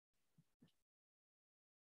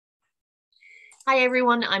Hi,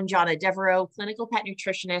 everyone. I'm Jonna Devereaux, clinical pet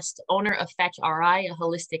nutritionist, owner of Fetch RI, a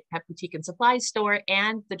holistic pet boutique and supplies store,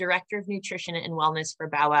 and the director of nutrition and wellness for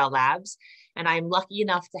Bow Wow Labs. And I'm lucky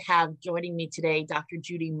enough to have joining me today Dr.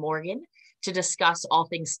 Judy Morgan to discuss all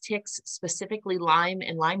things ticks, specifically Lyme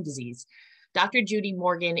and Lyme disease. Dr. Judy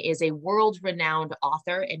Morgan is a world-renowned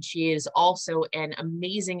author, and she is also an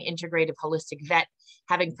amazing integrative holistic vet.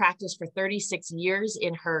 Having practiced for 36 years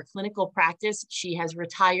in her clinical practice, she has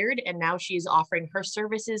retired, and now she is offering her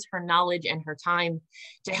services, her knowledge, and her time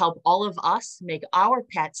to help all of us make our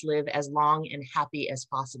pets live as long and happy as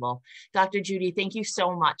possible. Dr. Judy, thank you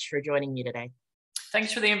so much for joining me today.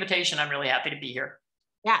 Thanks for the invitation. I'm really happy to be here.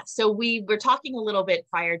 Yeah, so we were talking a little bit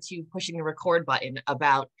prior to pushing the record button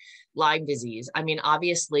about Lyme disease. I mean,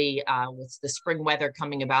 obviously, with the spring weather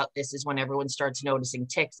coming about, this is when everyone starts noticing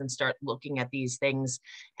ticks and start looking at these things,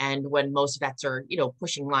 and when most vets are,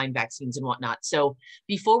 pushing Lyme vaccines and whatnot. So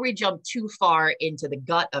before we jump too far into the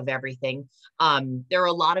gut of everything, there are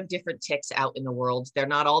a lot of different ticks out in the world. They're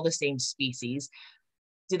not all the same species.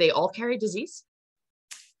 Do they all carry disease?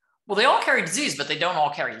 Well, they all carry disease, but they don't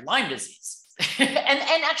all carry Lyme disease.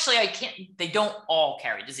 and actually, they don't all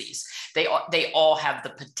carry disease. They all have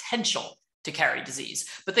the potential to carry disease,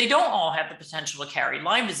 but they don't all have the potential to carry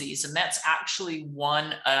Lyme disease. And that's actually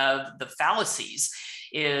one of the fallacies,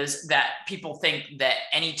 is that people think that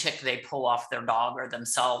any tick they pull off their dog or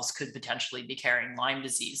themselves could potentially be carrying Lyme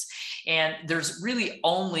disease. And there's really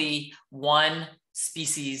only one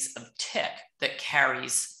species of tick that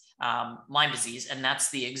carries Lyme disease, and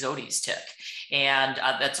that's the Ixodes tick. And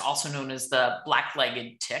that's also known as the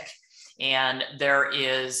black-legged tick. And there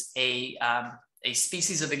is a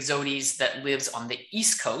species of Ixodes that lives on the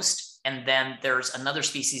East Coast, and then there's another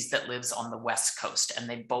species that lives on the West Coast, and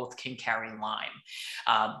they both can carry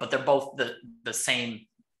Lyme. But they're both the same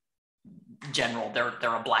general.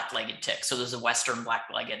 They're a black-legged tick. So there's a Western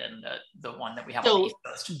black-legged and the one that we have on the East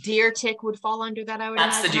Coast. Deer tick would fall under that, I would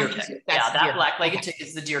That's imagine. The deer tick. That black-legged tick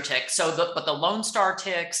is the deer tick. But the Lone Star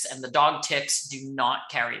ticks and the dog ticks do not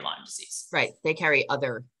carry Lyme disease. Right. They carry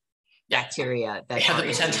other bacteria. They have the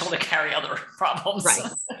potential to carry other problems.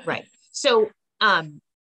 Right. So,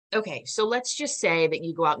 okay. So let's just say that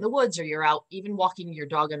you go out in the woods, or you're out even walking your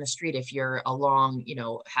dog on the street. If you're along,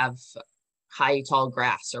 have high, tall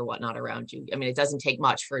grass or whatnot around you. I mean, it doesn't take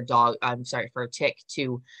much for a tick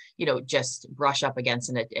to, just brush up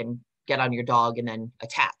against it and get on your dog and then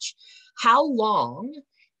attach. How long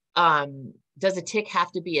does a tick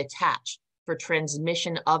have to be attached for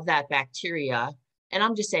transmission of that bacteria? And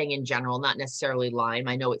I'm just saying in general, not necessarily Lyme.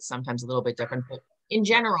 I know it's sometimes a little bit different, but in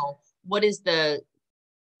general, what is the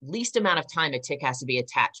least amount of time a tick has to be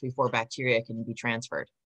attached before bacteria can be transferred?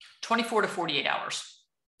 24 to 48 hours.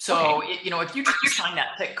 So, okay. If you just find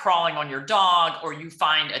that tick crawling on your dog, or you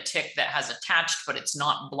find a tick that has attached, but it's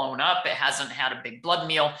not blown up, it hasn't had a big blood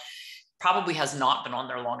meal, probably has not been on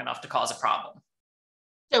there long enough to cause a problem.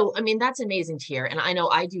 So, I mean, that's amazing to hear. And I know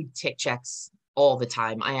I do tick checks all the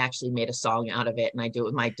time. I actually made a song out of it, and I do it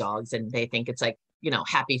with my dogs, and they think it's like,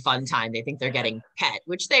 happy fun time. They think they're getting pet,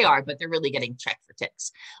 which they are, but they're really getting checked for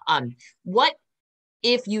ticks. What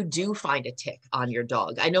if you do find a tick on your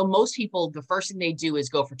dog? I know most people, the first thing they do is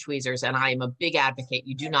go for tweezers, and I am a big advocate.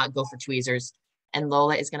 You do not go for tweezers. And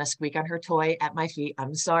Lola is going to squeak on her toy at my feet.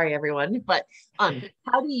 I'm sorry, everyone. But how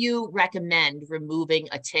do you recommend removing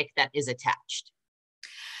a tick that is attached?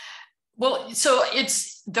 Well, so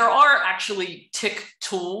there are actually tick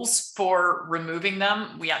tools for removing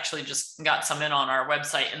them. We actually just got some in on our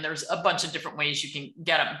website, and there's a bunch of different ways you can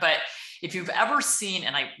get them. But if you've ever seen,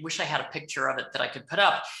 and I wish I had a picture of it that I could put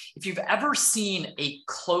up, if you've ever seen a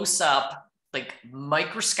close-up, like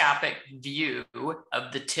microscopic view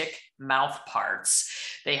of the tick mouth parts,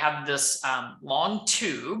 they have this long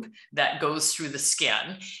tube that goes through the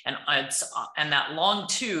skin, and that long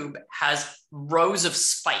tube has rows of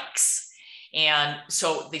spikes. And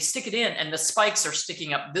so they stick it in, and the spikes are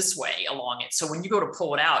sticking up this way along it. So when you go to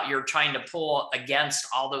pull it out, you're trying to pull against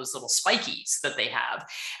all those little spikies that they have.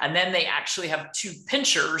 And then they actually have two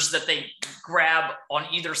pinchers that they grab on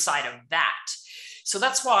either side of that. So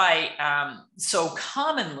that's why so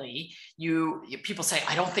commonly people say,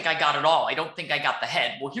 I don't think I got it all. I don't think I got the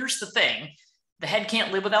head. Well, here's the thing. The head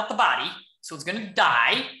can't live without the body. So it's going to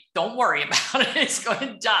die. Don't worry about it. It's going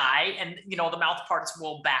to die. And, the mouth parts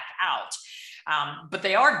will back out. But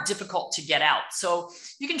they are difficult to get out. So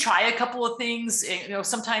you can try a couple of things.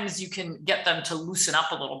 Sometimes you can get them to loosen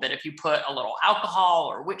up a little bit if you put a little alcohol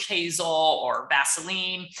or witch hazel or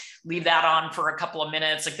Vaseline, leave that on for a couple of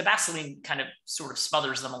minutes. Like the Vaseline kind of sort of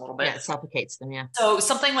smothers them a little bit. Yeah, it suffocates them, yeah. So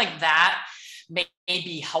something like that may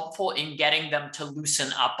be helpful in getting them to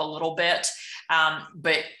loosen up a little bit.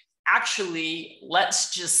 But actually,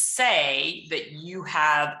 let's just say that you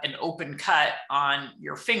have an open cut on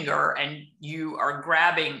your finger and you are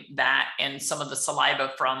grabbing that, and some of the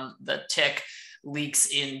saliva from the tick leaks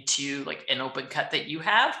into like an open cut that you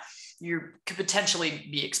have. You could potentially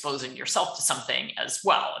be exposing yourself to something as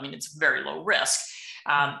well. I mean, it's very low risk.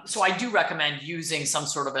 So I do recommend using some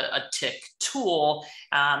sort of a tick tool.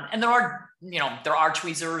 And there are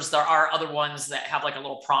tweezers, there are other ones that have like a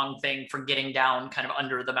little prong thing for getting down kind of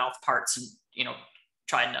under the mouth parts and,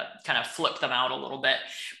 trying to kind of flip them out a little bit.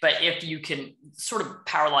 But if you can sort of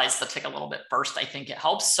paralyze the tick a little bit first, I think it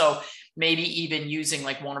helps. So maybe even using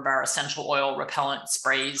like one of our essential oil repellent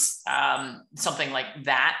sprays, something like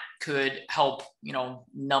that could help,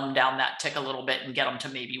 numb down that tick a little bit and get them to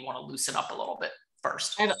maybe want to loosen up a little bit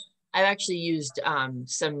first. I've actually used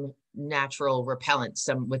some natural repellents,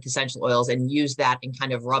 some with essential oils, and used that and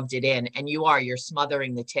kind of rubbed it in. And you're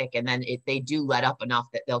smothering the tick, and then they do let up enough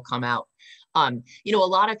that they'll come out. A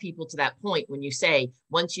lot of people, to that point, when you say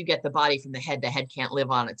once you get the body from the head can't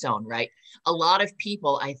live on its own, right? A lot of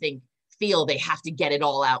people, I think, feel they have to get it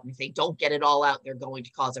all out. And if they don't get it all out, they're going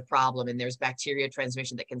to cause a problem. And there's bacteria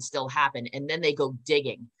transmission that can still happen. And then they go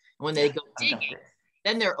digging. And when they go digging,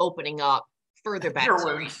 then they're opening up further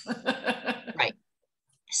bacteria. Right.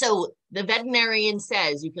 So the veterinarian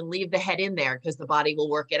says you can leave the head in there because the body will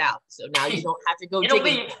work it out. So now you don't have to go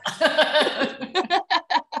digging.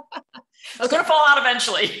 It's going to fall out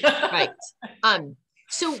eventually. Right.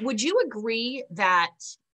 So would you agree that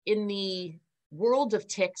in the world of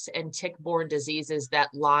ticks and tick-borne diseases, that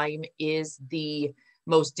Lyme is the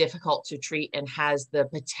most difficult to treat and has the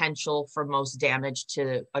potential for most damage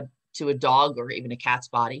to a dog or even a cat's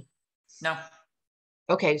body? No.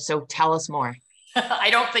 Okay, so tell us more. I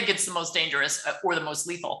don't think it's the most dangerous or the most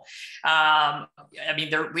lethal. I mean,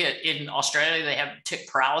 in Australia, they have tick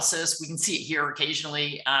paralysis. We can see it here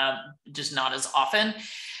occasionally, just not as often.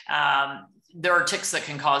 There are ticks that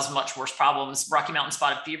can cause much worse problems. Rocky Mountain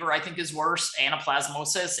spotted fever, I think, is worse.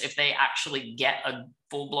 Anaplasmosis, if they actually get a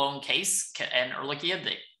full-blown case, and Ehrlichia,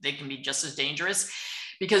 they can be just as dangerous,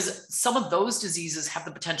 because some of those diseases have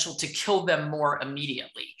the potential to kill them more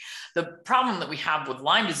immediately. The problem that we have with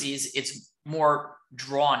Lyme disease, it's more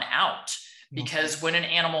drawn out, because when an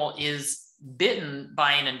animal is bitten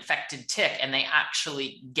by an infected tick and they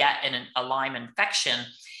actually get a Lyme infection,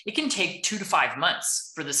 it can take 2 to 5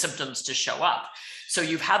 months for the symptoms to show up. So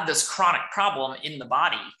you've had this chronic problem in the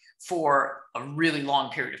body for a really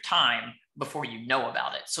long period of time before you know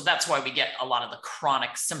about it. So that's why we get a lot of the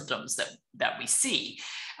chronic symptoms that we see.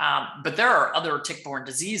 But there are other tick-borne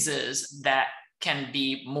diseases that can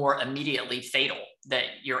be more immediately fatal, that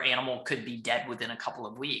your animal could be dead within a couple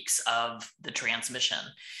of weeks of the transmission.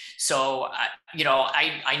 So,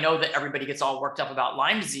 I know that everybody gets all worked up about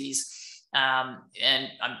Lyme disease. And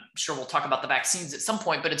I'm sure we'll talk about the vaccines at some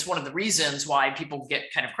point, but it's one of the reasons why people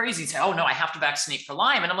get kind of crazy and say, oh no, I have to vaccinate for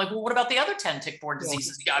Lyme. And I'm like, well, what about the other 10 tick-borne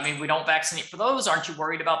diseases? I mean, we don't vaccinate for those. Aren't you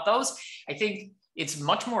worried about those? I think it's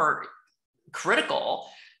much more critical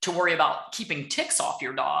to worry about keeping ticks off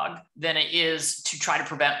your dog than it is to try to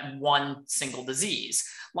prevent one single disease.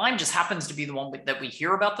 Lyme just happens to be the one that we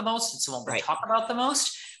hear about the most. It's the one we talk about the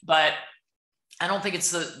most, but I don't think it's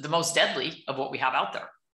the most deadly of what we have out there.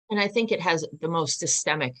 And I think it has the most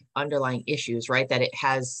systemic underlying issues, right? That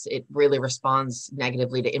it really responds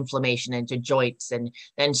negatively to inflammation and to joints, and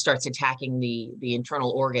then starts attacking the internal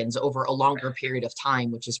organs over a longer period of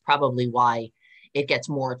time, which is probably why it gets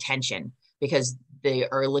more attention, because the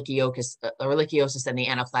ehrlichiosis and the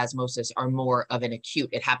anaplasmosis are more of an acute.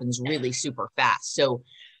 It happens really super fast. So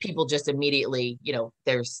people just immediately,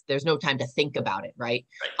 there's no time to think about it, right?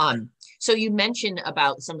 So you mentioned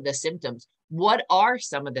about some of the symptoms. What are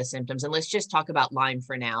some of the symptoms? And let's just talk about Lyme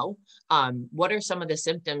for now. What are some of the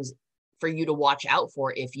symptoms for you to watch out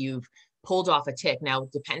for if you've pulled off a tick? Now,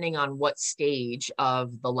 depending on what stage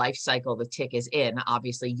of the life cycle the tick is in,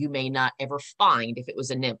 obviously you may not ever find if it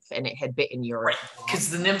was a nymph and it had bitten your... Right,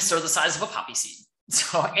 because the nymphs are the size of a poppy seed.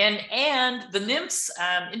 So, and the nymphs,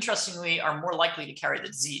 interestingly, are more likely to carry the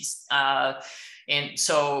disease. And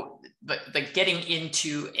so, but getting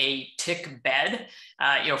into a tick bed,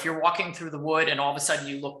 if you're walking through the wood and all of a sudden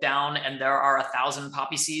you look down and there are 1,000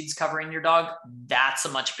 poppy seeds covering your dog, that's a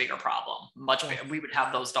much bigger problem. Much bigger. We would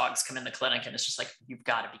have those dogs come in the clinic and it's just like, you've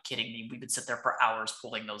got to be kidding me. We would sit there for hours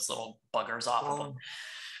pulling those little buggers off of them.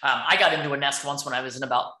 I got into a nest once when I was in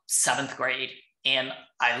about 7th grade, and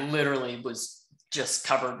I literally was just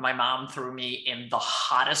covered. My mom threw me in the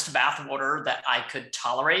hottest bath water that I could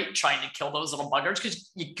tolerate, trying to kill those little buggers,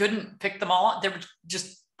 because you couldn't pick them all up. There were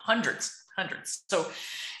just hundreds hundreds. So,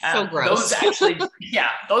 So gross. those actually, yeah,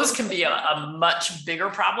 those can be a much bigger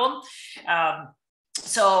problem.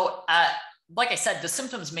 Like I said, the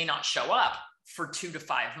symptoms may not show up for 2 to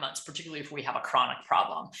 5 months, particularly if we have a chronic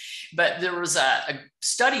problem. But there was a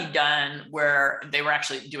study done where they were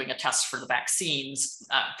actually doing a test for the vaccines,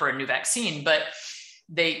 for a new vaccine, but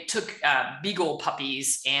they took beagle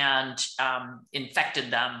puppies and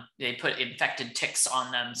infected them. They put infected ticks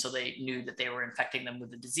on them, so they knew that they were infecting them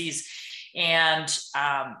with the disease. And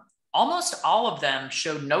almost all of them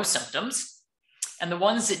showed no symptoms. And the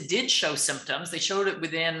ones that did show symptoms, they showed it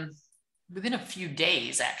within a few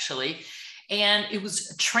days, actually. And it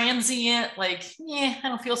was transient, like, yeah, I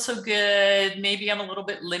don't feel so good. Maybe I'm a little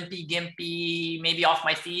bit limpy, gimpy, maybe off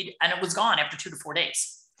my feed. And it was gone after 2 to 4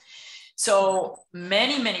 days. So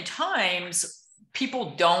many, many times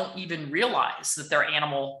people don't even realize that their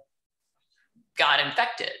animal got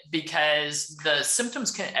infected because the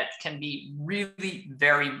symptoms can be really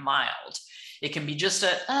very mild. It can be just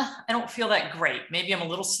I don't feel that great. Maybe I'm a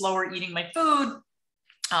little slower eating my food.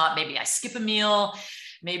 Maybe I skip a meal.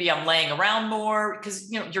 Maybe I'm laying around more,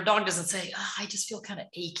 because your dog doesn't say, oh, I just feel kind of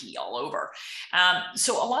achy all over.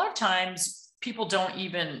 So a lot of times people don't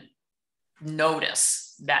even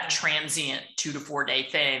notice that transient 2 to 4 day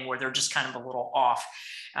thing where they're just kind of a little off.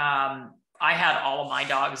 I had all of my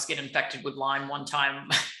dogs get infected with Lyme one time.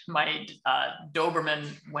 My Doberman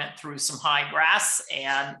went through some high grass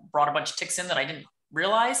and brought a bunch of ticks in that I didn't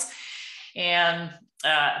realize. And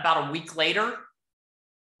about a week later,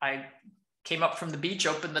 I came up from the beach,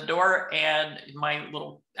 opened the door, and my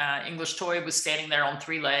little English toy was standing there on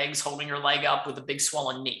 3 legs, holding her leg up with a big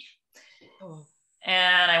swollen knee. Oh.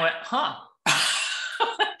 And I went, huh.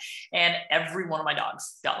 And every one of my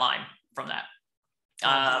dogs got Lyme from that.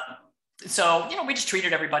 So, we just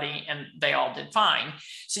treated everybody and they all did fine.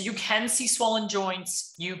 So you can see swollen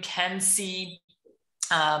joints. You can see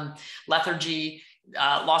lethargy,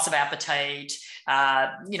 loss of appetite,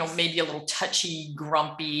 maybe a little touchy,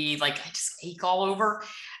 grumpy, like I just ache all over.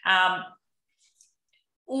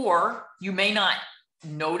 Or you may not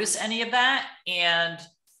notice any of that. And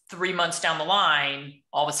 3 months down the line,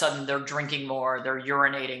 all of a sudden they're drinking more, they're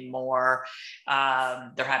urinating more,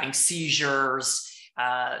 they're having seizures,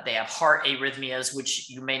 they have heart arrhythmias, which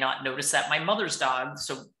you may not notice that. My mother's dog,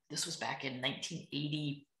 so this was back in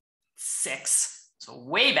 1986, so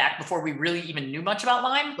way back before we really even knew much about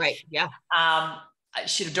Lyme. Right, yeah.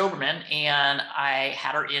 She had a Doberman, and I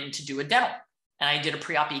had her in to do a dental, and I did a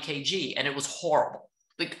pre-op EKG, and it was horrible.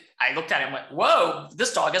 Like, I looked at it and went, whoa,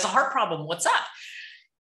 this dog has a heart problem, what's up?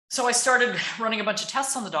 So I started running a bunch of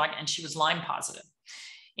tests on the dog, and she was Lyme positive.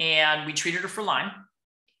 And we treated her for Lyme.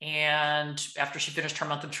 And after she finished her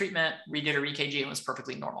month of treatment, redid her EKG, and it was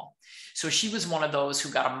perfectly normal. So she was one of those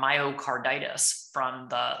who got a myocarditis from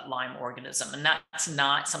the Lyme organism. And that's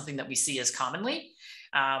not something that we see as commonly.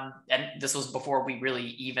 And this was before we really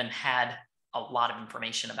even had a lot of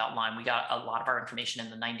information about Lyme. We got a lot of our information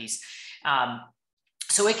in the 90s.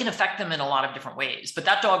 So it can affect them in a lot of different ways. But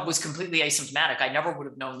that dog was completely asymptomatic. I never would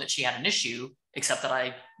have known that she had an issue, except that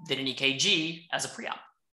I did an EKG as a pre-op.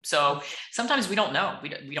 So sometimes we don't know.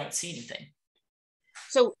 We don't see anything.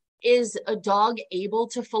 So is a dog able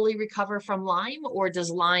to fully recover from Lyme, or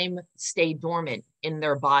does Lyme stay dormant in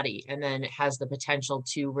their body and then it has the potential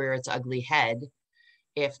to rear its ugly head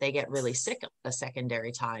if they get really sick a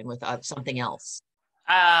secondary time with something else?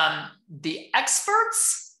 The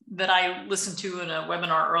experts that I listened to in a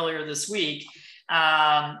webinar earlier this week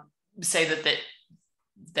say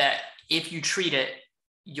that if you treat it,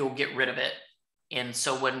 you'll get rid of it. And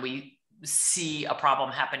so when we see a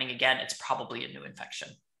problem happening again, it's probably a new infection.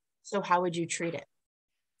 So how would you treat it?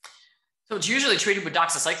 So it's usually treated with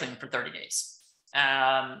doxycycline for 30 days.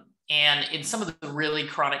 And in some of the really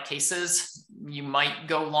chronic cases, you might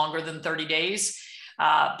go longer than 30 days.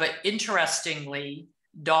 But interestingly,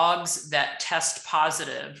 dogs that test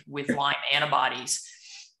positive with Lyme antibodies,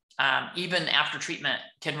 even after treatment,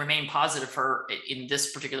 can remain positive for, in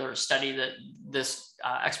this particular study that this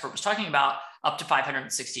expert was talking about, up to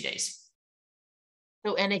 560 days.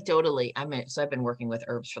 So anecdotally, I've been working with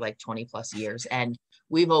herbs for like 20 plus years, and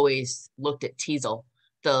we've always looked at teasel.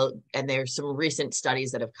 And there's some recent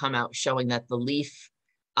studies that have come out showing that the leaf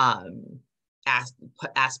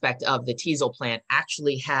aspect of the teasel plant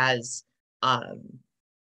actually has a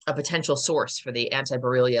potential source for the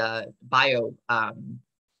anti-Borrelia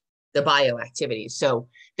the bioactivity. So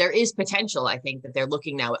there is potential. I think that they're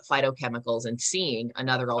looking now at phytochemicals and seeing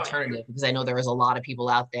another alternative, because I know there is a lot of people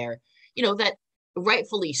out there, that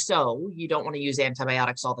rightfully so, you don't want to use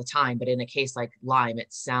antibiotics all the time, but in a case like Lyme,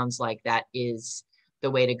 it sounds like that is the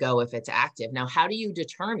way to go if it's active. Now, how do you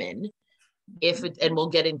determine and we'll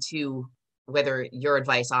get into whether your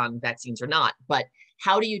advice on vaccines or not, but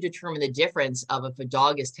how do you determine the difference of if a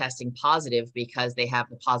dog is testing positive because they have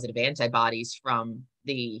the positive antibodies from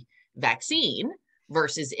the vaccine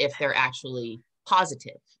versus if they're actually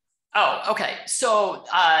positive? Oh, okay. So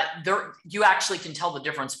you actually can tell the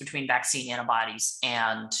difference between vaccine antibodies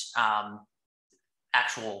and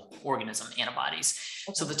actual organism antibodies.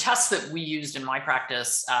 Okay. So the test that we used in my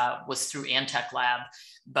practice was through Antech Lab,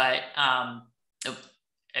 but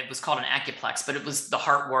it was called an Acuplex, but it was the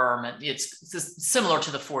heartworm. And it's similar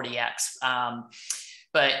to the 40X.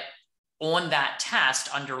 But on that test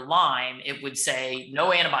under Lyme, it would say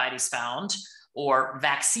no antibodies found, or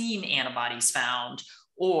vaccine antibodies found,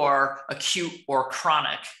 or acute or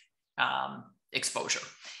chronic exposure.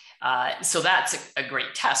 So that's a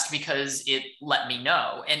great test because it let me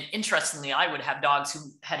know. And interestingly, I would have dogs who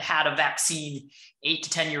had a vaccine 8 to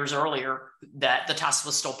 10 years earlier that the test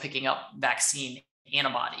was still picking up vaccine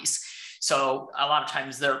antibodies. So a lot of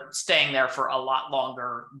times they're staying there for a lot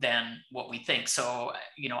longer than what we think. So,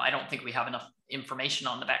 I don't think we have enough information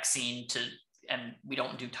on the vaccine and we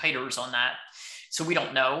don't do titers on that. So we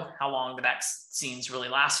don't know how long the vaccines really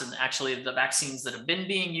last. And actually the vaccines that have been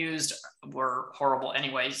being used were horrible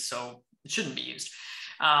anyways, so it shouldn't be used.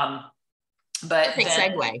 Perfect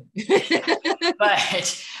segue.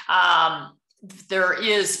 But there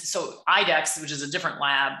is, so IDEX, which is a different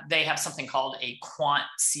lab, they have something called a quant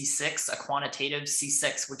C6, a quantitative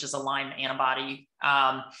C6, which is a Lyme antibody.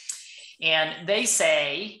 And they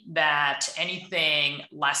say that anything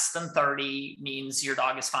less than 30 means your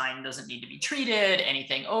dog is fine, doesn't need to be treated.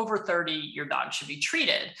 Anything over 30, your dog should be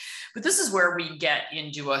treated. But this is where we get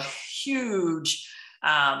into a huge,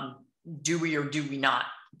 do we or do we not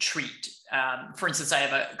treat? For instance, I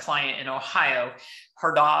have a client in Ohio,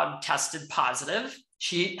 her dog tested positive.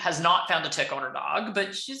 She has not found a tick on her dog,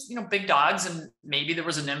 but she's, big dogs, and maybe there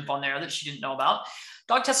was a nymph on there that she didn't know about.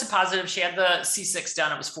 Dog tested positive. She had the C6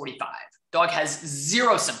 done. It was 45. Dog has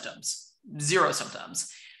zero symptoms.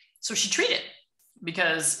 So she treated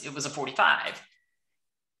because it was a 45.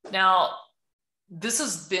 Now, this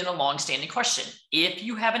has been a long-standing question. If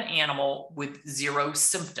you have an animal with zero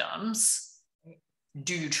symptoms,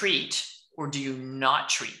 do you treat or do you not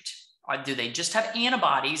treat? Or do they just have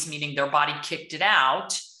antibodies, meaning their body kicked it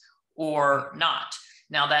out, or not?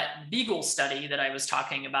 Now, that Beagle study that I was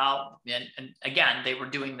talking about, and again, they were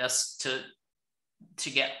doing this to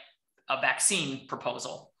get a vaccine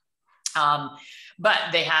proposal. But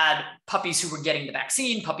they had puppies who were getting the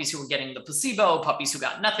vaccine, puppies who were getting the placebo, puppies who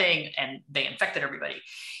got nothing, and they infected everybody.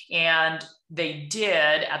 And they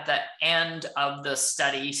did, at the end of the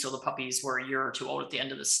study, so the puppies were a year or two old at the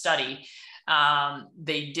end of the study,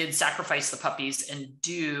 they did sacrifice the puppies and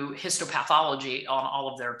do histopathology on all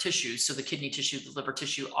of their tissues. So the kidney tissue, the liver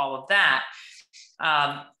tissue, all of that.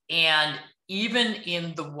 And even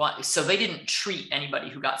in the one, so they didn't treat anybody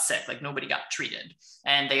who got sick, like nobody got treated.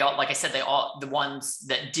 And they all, like I said, the ones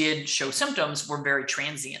that did show symptoms were very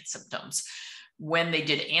transient symptoms. When they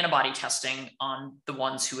did antibody testing on the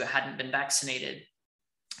ones who hadn't been vaccinated,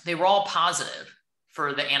 they were all positive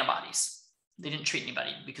for the antibodies. They didn't treat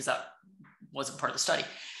anybody because that wasn't part of the study.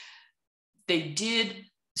 They did,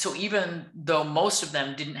 so even though most of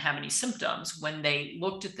them didn't have any symptoms, when they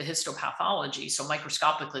looked at the histopathology, so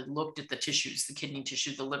microscopically looked at the tissues, the kidney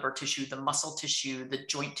tissue, the liver tissue, the muscle tissue, the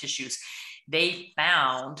joint tissues, they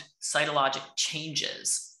found cytologic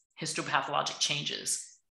changes, histopathologic changes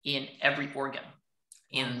in every organ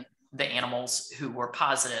in the animals who were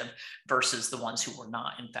positive versus the ones who were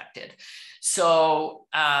not infected. So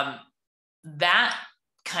that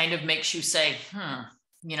kind of makes you say,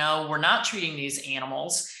 we're not treating these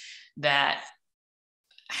animals that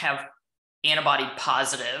have antibody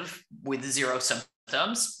positive with zero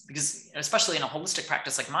symptoms, because especially in a holistic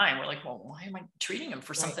practice like mine, we're like, well, why am I treating him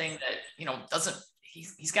for something that,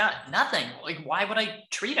 he's got nothing. Like, why would I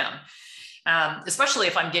treat him? Especially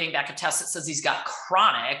if I'm getting back a test that says he's got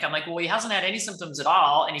chronic. I'm like, well, he hasn't had any symptoms at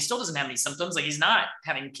all. And he still doesn't have any symptoms. Like, he's not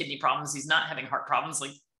having kidney problems. He's not having heart problems.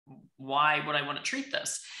 Like, why would I want to treat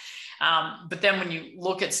this? But then when you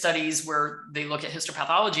look at studies where they look at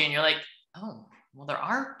histopathology and you're like, oh, well, there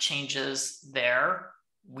are changes there.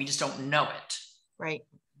 We just don't know it. Right.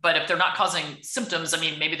 But if they're not causing symptoms,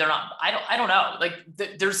 maybe they're not, I don't know. Like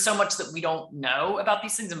there's so much that we don't know about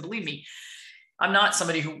these things. And believe me, I'm not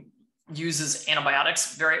somebody who uses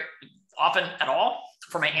antibiotics very often at all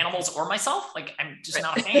for my animals or myself. Like, I'm just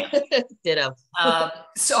not a fan. Ditto.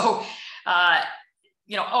 So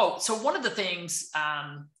one of the things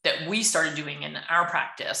that we started doing in our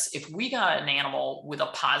practice, if we got an animal with a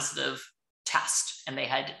positive test and they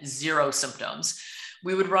had zero symptoms,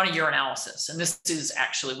 we would run a urinalysis. And this is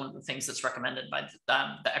actually one of the things that's recommended by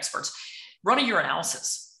the experts. Run a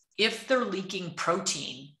urinalysis. If they're leaking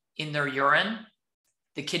protein in their urine,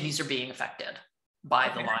 the kidneys are being affected by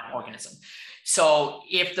the Lyme organism. So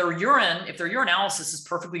if their urinalysis is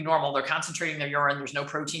perfectly normal, they're concentrating their urine, there's no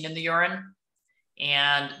protein in the urine,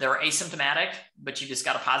 and they're asymptomatic, but you just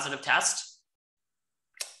got a positive test,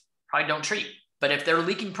 probably don't treat. But if they're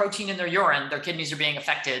leaking protein in their urine, their kidneys are being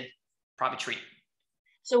affected, probably treat.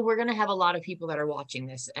 So we're going to have a lot of people that are watching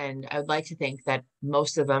this, and I would like to think that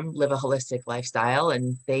most of them live a holistic lifestyle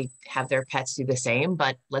and they have their pets do the same,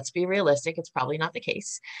 but let's be realistic, it's probably not the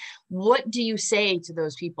case. What do you say to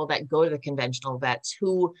those people that go to the conventional vets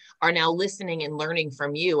who are now listening and learning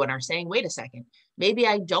from you and are saying, wait a second, maybe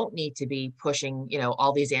I don't need to be pushing,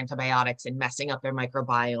 all these antibiotics and messing up their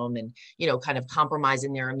microbiome and, kind of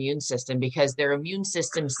compromising their immune system because their immune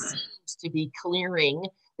system seems to be clearing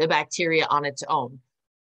the bacteria on its own.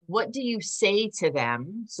 What do you say to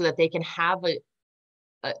them so that they can have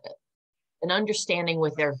an understanding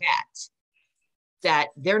with their vet that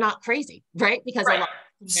they're not crazy, right? Because right.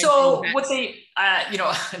 So what they,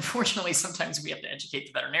 unfortunately, sometimes we have to educate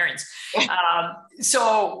the veterinarians.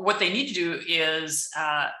 So what they need to do is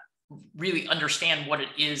really understand what it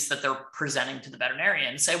is that they're presenting to the veterinarian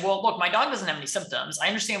and say, well, look, my dog doesn't have any symptoms. I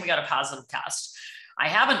understand we got a positive test. I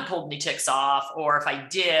haven't pulled any ticks off, or if I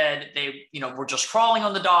did, they, were just crawling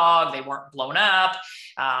on the dog. They weren't blown up,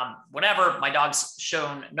 whatever. My dog's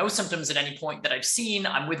shown no symptoms at any point that I've seen.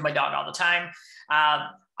 I'm with my dog all the time.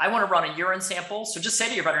 I want to run a urine sample. So just say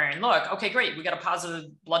to your veterinarian, look, okay, great. We got a positive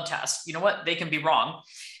blood test. You know what? They can be wrong.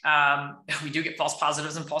 We do get false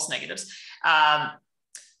positives and false negatives.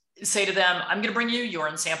 Say to them, I'm going to bring you a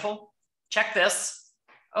urine sample. Check this.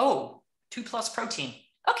 Oh, 2+ protein.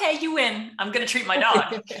 Okay, you win. I'm going to treat my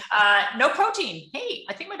dog. No protein. Hey,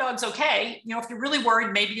 I think my dog's okay. If you're really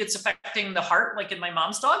worried, maybe it's affecting the heart, like in my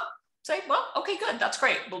mom's dog. Say, well, okay, good. That's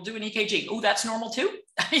great. We'll do an EKG. Oh, that's normal too.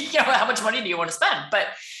 How much money do you want to spend? But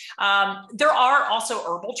there are also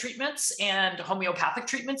herbal treatments and homeopathic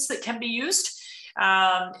treatments that can be used.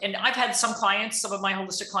 And I've had some of my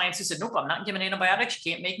holistic clients who said, nope, I'm not giving antibiotics.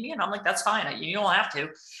 You can't make me. And I'm like, that's fine. You don't have to.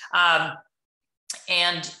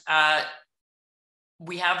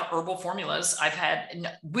 We have herbal formulas.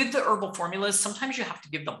 With the herbal formulas, sometimes you have to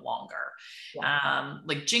give them longer. Yeah.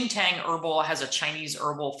 Like Jingtang Herbal has a Chinese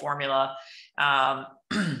herbal formula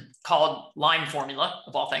called Lyme formula,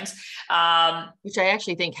 of all things. Which I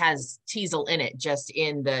actually think has teasel in it, just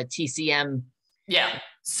in the TCM. Yeah.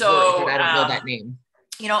 So I don't know that name.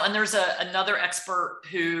 And there's another expert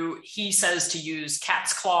who he says to use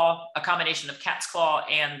cat's claw, a combination of cat's claw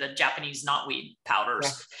and the Japanese knotweed powders.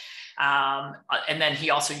 Yeah. And then he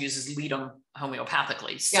also uses Ledum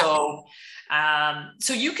homeopathically. So,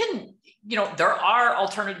 so you can, there are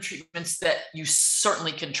alternative treatments that you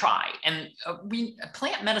certainly can try. And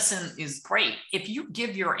plant medicine is great. If you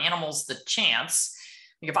give your animals the chance,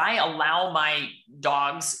 if I allow my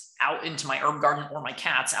dogs out into my herb garden or my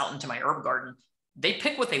cats out into my herb garden, they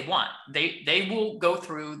pick what they want. They will go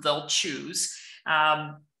through, they'll choose.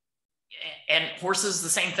 And horses, the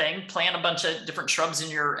same thing. Plant a bunch of different shrubs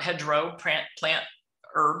in your hedgerow, plant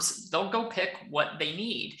herbs. They'll go pick what they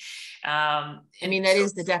need. That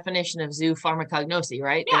is the definition of zoopharmacognosy,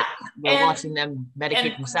 right? Yeah. We're watching them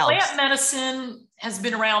medicate themselves. Plant medicine has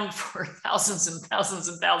been around for thousands and thousands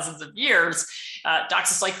and thousands of years.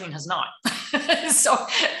 Doxycycline has not. So,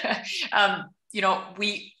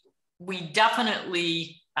 we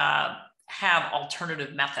definitely have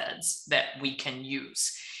alternative methods that we can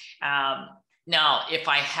use. Now, if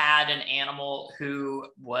I had an animal who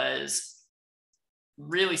was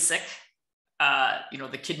really sick,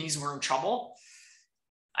 the kidneys were in trouble,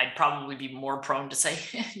 I'd probably be more prone to say,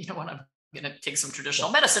 you know what, I'm going to take some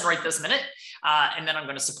traditional medicine right this minute. And then I'm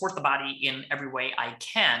going to support the body in every way I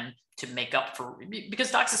can to make up for,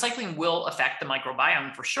 because doxycycline will affect the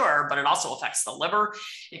microbiome for sure, but it also affects the liver.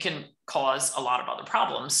 It can cause a lot of other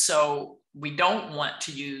problems. So we don't want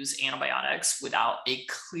to use antibiotics without a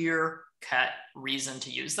clear-cut reason to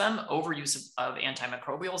use them. Overuse of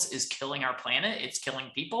antimicrobials is killing our planet. It's killing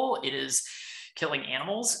people. It is killing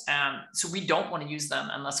animals. So we don't want to use them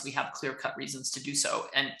unless we have clear-cut reasons to do so.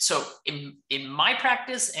 And so in my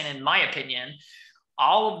practice and in my opinion,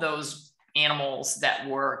 all of those animals that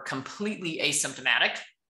were completely asymptomatic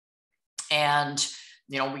and,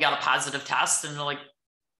 we got a positive test and they're like,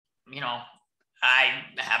 I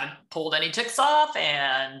haven't pulled any ticks off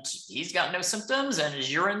and he's got no symptoms and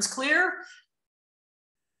his urine's clear,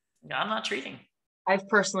 I'm not treating. I've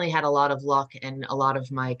personally had a lot of luck, and a lot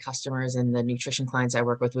of my customers and the nutrition clients I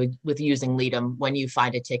work with using Leadum when you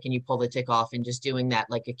find a tick and you pull the tick off and just doing that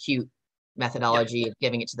like acute Yep. methodology of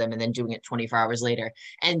giving it to them and then doing it 24 hours later.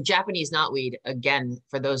 And Japanese knotweed, again,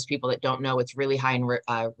 for those people that don't know, it's really high in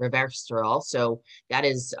resveratrol. So that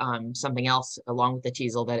is something else along with the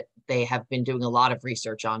teasel that they have been doing a lot of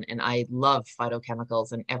research on. And I love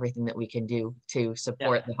phytochemicals and everything that we can do to Yeah.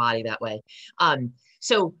 support the body that way.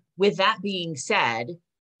 So with that being said,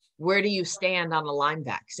 where do you stand on the Lyme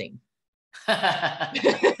vaccine?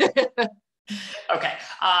 Okay.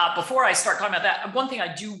 Before I start talking about that, one thing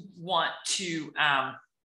I do want to, I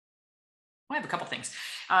have a couple things.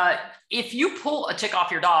 If you pull a tick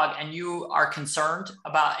off your dog and you are concerned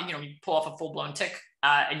about, you pull off a full-blown tick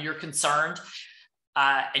and you're concerned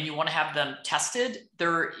and you want to have them tested,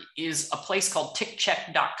 there is a place called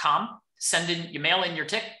tickcheck.com. You mail in your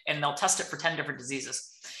tick and they'll test it for 10 different diseases.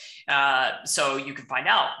 So you can find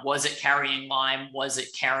out, was it carrying Lyme? Was it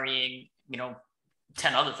carrying,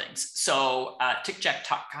 10 other things? So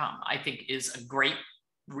tickcheck.com, I think, is a great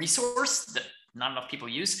resource that not enough people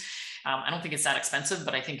use. I don't think it's that expensive,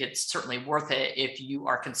 but I think it's certainly worth it if you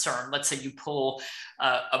are concerned. Let's say you pull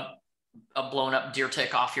a blown up deer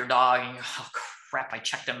tick off your dog and you go, oh crap, I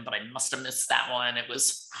checked him, but I must have missed that one. It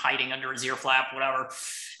was hiding under his ear flap, whatever.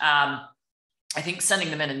 I think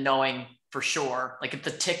sending them in and knowing for sure, like if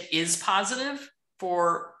the tick is positive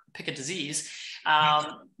for pick a disease,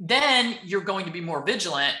 then you're going to be more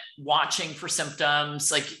vigilant, watching for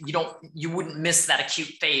symptoms. Like you wouldn't miss that acute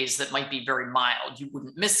phase that might be very mild. You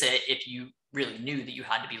wouldn't miss it if you really knew that you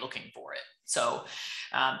had to be looking for it. So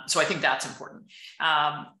I think that's important.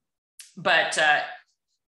 But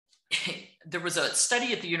there was a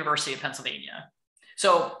study at the University of Pennsylvania.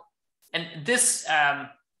 So, and this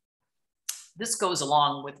goes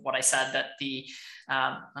along with what I said, that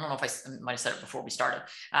I don't know if I might have said it before we started,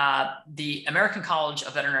 the American College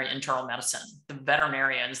of Veterinary Internal Medicine, the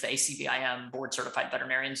veterinarians, the ACVIM board certified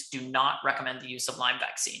veterinarians, do not recommend the use of Lyme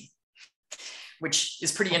vaccine, which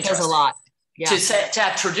is pretty interesting. There's a lot. Yeah. To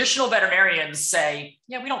have traditional veterinarians say,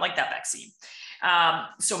 yeah, we don't like that vaccine.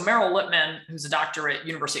 So Merrill Lipman, who's a doctor at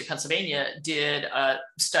University of Pennsylvania, did a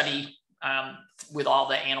study with all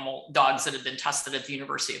the animal dogs that had been tested at the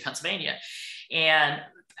University of Pennsylvania, and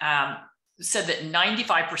said that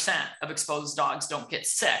 95% of exposed dogs don't get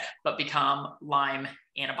sick, but become Lyme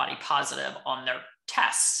antibody positive on their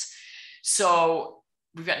tests. So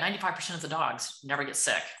we've got 95% of the dogs never get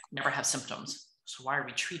sick, never have symptoms. So why are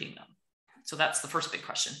we treating them? So that's the first big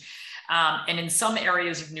question. And in some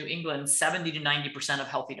areas of New England, 70 to 90% of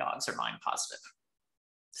healthy dogs are Lyme positive.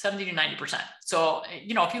 70 to 90%. So,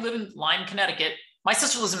 if you live in Lyme, Connecticut, my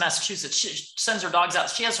sister lives in Massachusetts. She sends her dogs out.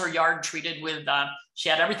 She has her yard treated with, she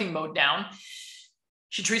had everything mowed down.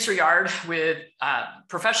 She treats her yard with,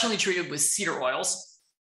 professionally treated with cedar oils,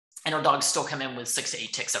 and her dogs still come in with 6 to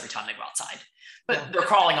 8 ticks every time they go outside, but they're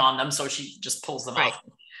crawling on them. So she just pulls them off.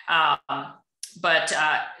 But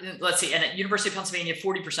let's see. And at University of Pennsylvania,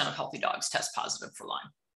 40% of healthy dogs test positive for Lyme.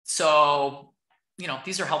 So,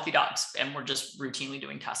 these are healthy dogs, and we're just routinely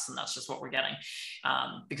doing tests, and that's just what we're getting,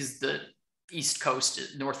 because the East Coast,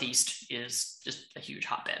 Northeast is just a huge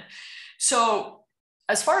hotbed. So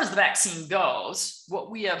as far as the vaccine goes,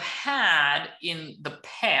 what we have had in the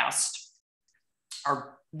past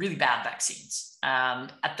are really bad vaccines.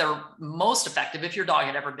 At their most effective, if your dog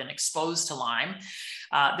had ever been exposed to Lyme,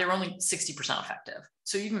 they're only 60% effective.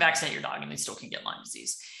 So you can vaccinate your dog and they still can get Lyme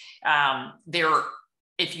disease.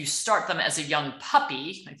 If you start them as a young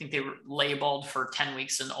puppy, I think they were labeled for 10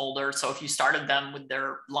 weeks and older. So if you started them with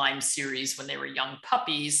their Lyme series when they were young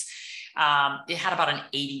puppies, it had about an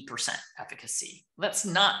 80% efficacy. That's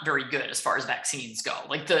not very good as far as vaccines go.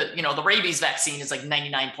 Like the rabies vaccine is like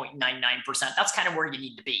 99.99%. That's kind of where you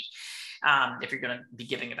need to be if you're going to be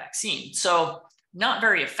giving a vaccine. So not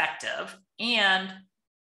very effective. And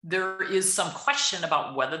there is some question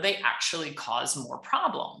about whether they actually cause more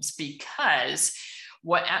problems, because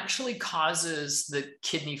what actually causes the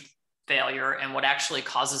kidney failure and what actually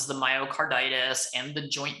causes the myocarditis and the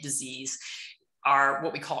joint disease are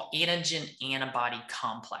what we call antigen antibody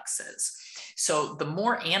complexes. So the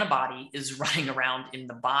more antibody is running around in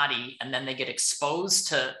the body, and then they get exposed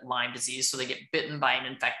to Lyme disease, so they get bitten by an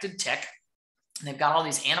infected tick, and they've got all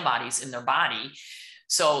these antibodies in their body.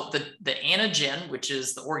 So the antigen, which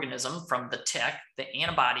is the organism from the tick, the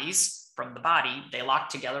antibodies from the body, they lock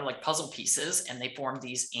together like puzzle pieces, and they form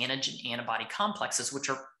these antigen antibody complexes, which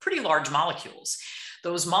are pretty large molecules.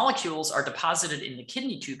 Those molecules are deposited in the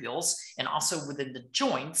kidney tubules and also within the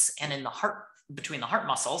joints and in the heart, between the heart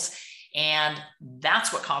muscles. And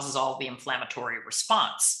that's what causes all the inflammatory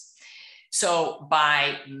response. So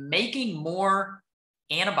by making more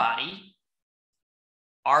antibody,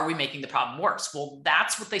 are we making the problem worse? Well,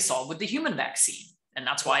 that's what they saw with the human vaccine. And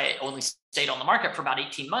that's why it only stayed on the market for about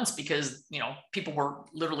 18 months because, people were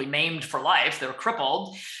literally maimed for life. They were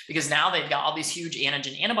crippled because now they've got all these huge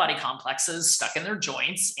antigen antibody complexes stuck in their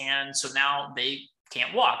joints. And so now they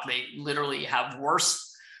can't walk. They literally have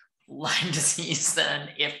worse Lyme disease than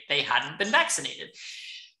if they hadn't been vaccinated.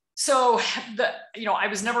 So I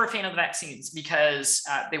was never a fan of the vaccines because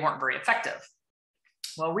they weren't very effective.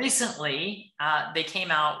 Well, recently they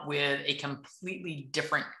came out with a completely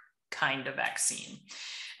different kind of vaccine.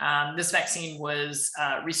 This vaccine was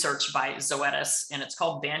researched by Zoetis, and it's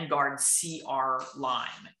called Vanguard CR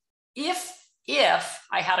Lyme. If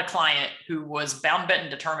I had a client who was bound, bent,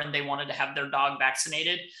 and determined they wanted to have their dog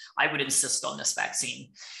vaccinated, I would insist on this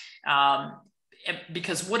vaccine.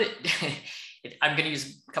 Because I'm going to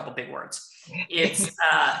use a couple big words. It's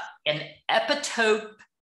an epitope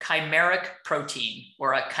chimeric protein,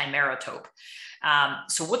 or a chimeratope.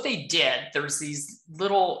 So what they did, there's these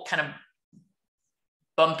little kind of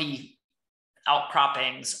bumpy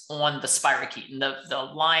outcroppings on the spirochete. And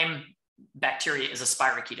the Lyme bacteria is a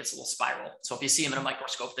spirochete. It's a little spiral. So if you see them in a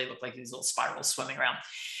microscope, they look like these little spirals swimming around.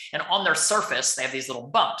 And on their surface, they have these little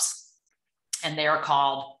bumps. And they are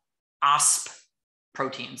called OSP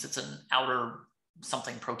proteins. It's an outer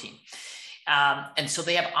something protein. And so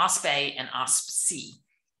they have OSP-A and OSP-C.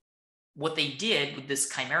 What they did with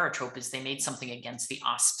this chimeratope is they made something against the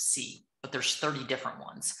OSP-C, but there's 30 different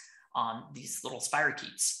ones on these little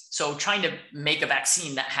spirochetes. So trying to make a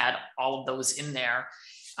vaccine that had all of those in there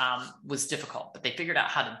was difficult, but they figured out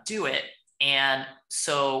how to do it. And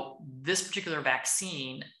so this particular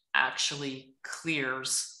vaccine actually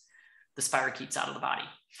clears the spirochetes out of the body.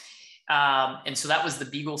 And so that was the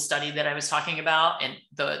Beagle study that I was talking about. And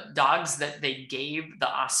the dogs that they gave the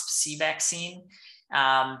OSP-C vaccine,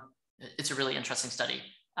 it's a really interesting study.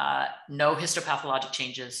 No histopathologic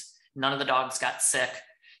changes. None of the dogs got sick.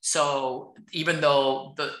 So even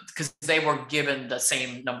though because they were given the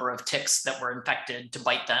same number of ticks that were infected to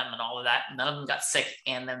bite them and all of that, none of them got sick.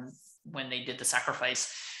 And then when they did the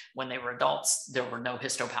sacrifice, when they were adults, there were no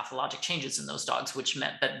histopathologic changes in those dogs, which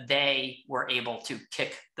meant that they were able to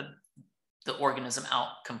kick the organism out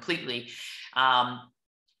completely. And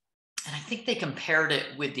I think they compared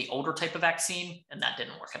it with the older type of vaccine, and that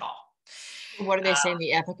didn't work at all. What are they saying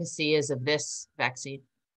the efficacy is of this vaccine?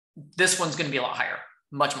 This one's going to be a lot higher,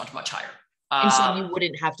 much, much, much higher. And so you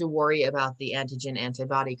wouldn't have to worry about the antigen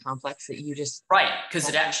antibody complex that you just... Right, because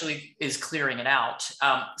it actually is clearing it out.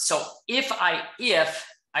 So if I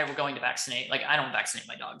were going to vaccinate, like I don't vaccinate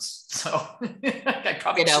my dogs, so I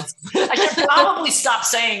probably I should probably stop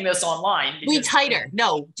saying this online. We titer.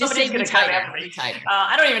 No, just say we titer.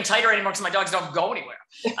 I don't even titer anymore because my dogs don't go anywhere.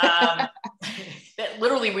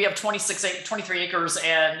 Literally, we have 23 acres,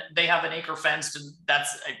 and they have an acre fenced, and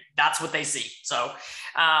that's what they see. So,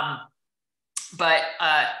 but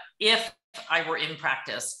if I were in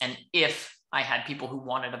practice, and if I had people who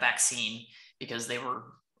wanted a vaccine because they were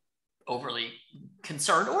overly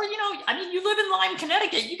concerned, or you live in Lyme,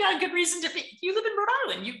 Connecticut, you got a good reason you live in Rhode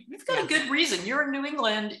Island, you've got a good reason, you're in New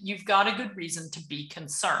England, you've got a good reason to be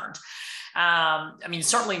concerned.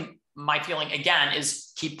 Certainly my feeling again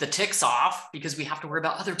is keep the ticks off, because we have to worry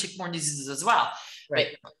about other tick-borne diseases as well.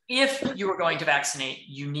 Right. But if you are going to vaccinate,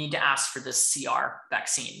 you need to ask for this CR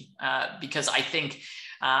vaccine, because I think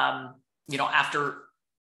after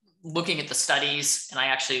looking at the studies, and I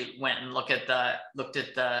actually went and looked at the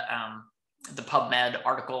PubMed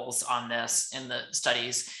articles on this and the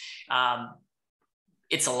studies,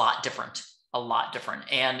 it's a lot different.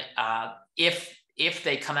 And if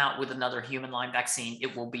they come out with another human Lyme vaccine,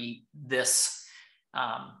 it will be this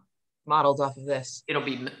modeled off of this. It'll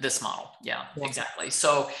be this model. Yeah, exactly.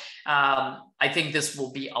 So I think this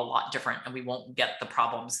will be a lot different, and we won't get the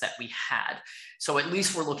problems that we had. So at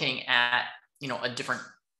least we're looking at a different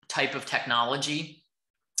type of technology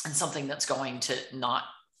and something that's going to not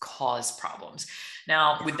cause problems.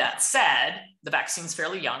 Now, with that said, the vaccine's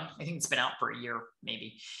fairly young. I think it's been out for a year,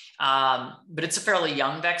 maybe, but it's a fairly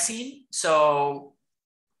young vaccine. So,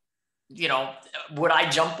 would I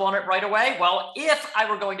jump on it right away? Well, if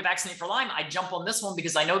I were going to vaccinate for Lyme, I'd jump on this one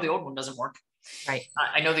because I know the old one doesn't work. Right.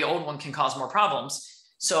 I know the old one can cause more problems.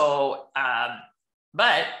 So,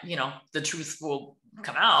 but the truth will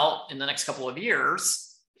come out in the next couple of years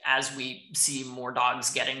as we see more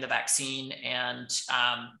dogs getting the vaccine, and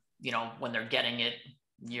when they're getting it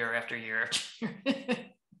year after year after year.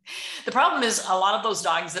 The problem is a lot of those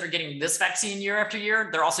dogs that are getting this vaccine year after year,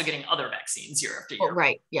 they're also getting other vaccines year after year. Oh,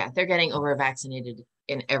 right. Yeah. They're getting over vaccinated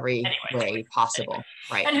in every way possible.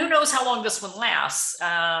 Right. And who knows how long this one lasts.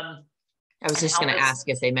 I was just going to ask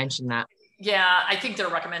if they mentioned that. Yeah, I think they're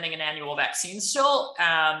recommending an annual vaccine still.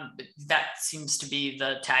 That seems to be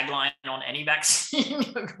the tagline on any vaccine.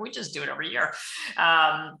 We just do it every year.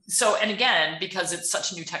 So, and again, because it's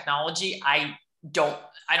such new technology, I don't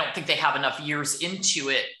think they have enough years into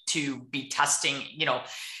it to be testing,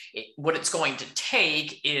 what it's going to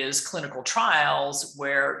take is clinical trials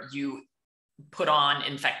where you put on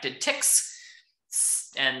infected ticks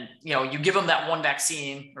and, you give them that one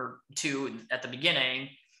vaccine or two at the beginning,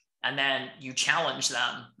 and then you challenge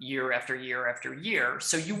them year after year after year.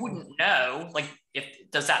 So you wouldn't know, like,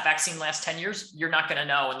 does that vaccine last 10 years? You're not going to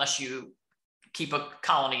know unless you keep a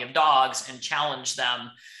colony of dogs and challenge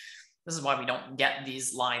them. This is why we don't get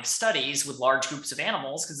these live studies with large groups of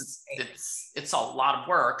animals, because it's a lot of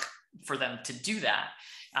work for them to do that.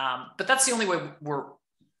 But that's the only way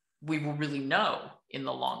we will really know in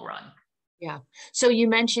the long run. Yeah. So you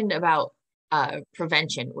mentioned about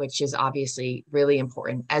prevention, which is obviously really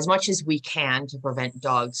important, as much as we can to prevent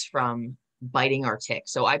dogs from biting our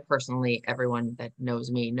ticks. So I personally, everyone that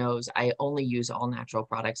knows me knows I only use all natural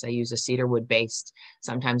products. I use a cedar wood based,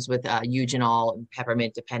 sometimes with eugenol and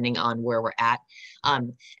peppermint, depending on where we're at.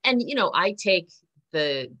 And I take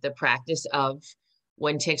the practice of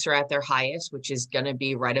when ticks are at their highest, which is going to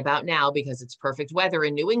be right about now because it's perfect weather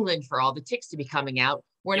in New England for all the ticks to be coming out.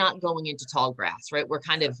 We're not going into tall grass, right? We're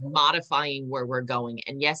kind of modifying where we're going.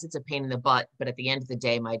 And yes, it's a pain in the butt, but at the end of the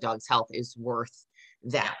day, my dog's health is worth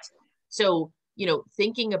that. So,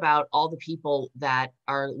 thinking about all the people that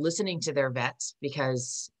are listening to their vets,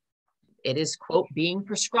 because it is, quote, being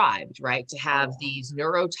prescribed, right? To have these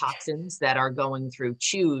neurotoxins that are going through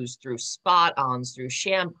chews, through spot-ons, through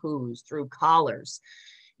shampoos, through collars.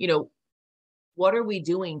 What are we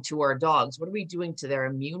doing to our dogs? What are we doing to their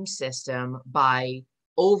immune system by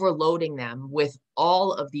overloading them with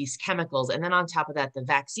all of these chemicals? And then on top of that, the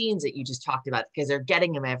vaccines that you just talked about, because they're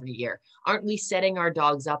getting them every year. Aren't we setting our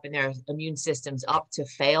dogs up and their immune systems up to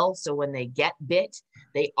fail? So when they get bit,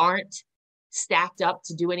 they aren't stacked up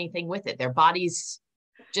to do anything with it. Their bodies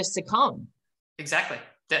just succumb. Exactly.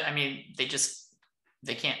 They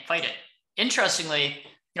can't fight it. Interestingly,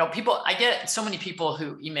 I get so many people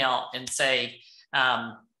who email and say,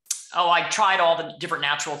 I tried all the different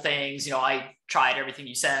natural things. I tried everything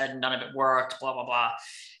you said and none of it worked, blah, blah, blah.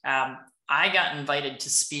 I got invited to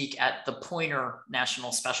speak at the Pointer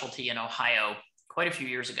National Specialty in Ohio quite a few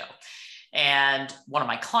years ago. And one of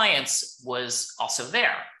my clients was also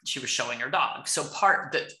there. She was showing her dog. So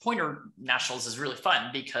the Pointer Nationals is really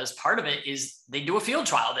fun because part of it is they do a field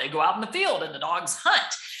trial. They go out in the field and the dogs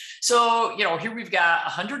hunt. So, here we've got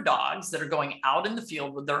 100 dogs that are going out in the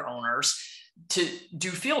field with their owners to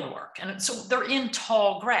do field work. And so they're in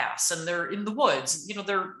tall grass and they're in the woods,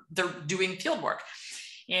 they're doing field work.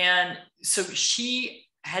 And so she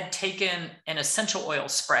had taken an essential oil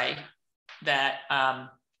spray that I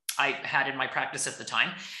had in my practice at the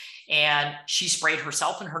time. And she sprayed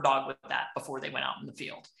herself and her dog with that before they went out in the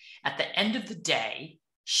field. At the end of the day,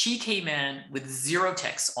 she came in with 0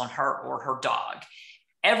 ticks on her or her dog.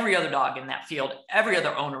 Every other dog in that field, every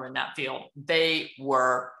other owner in that field, they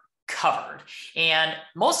were covered. And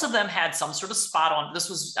most of them had some sort of spot on. This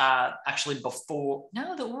was actually before,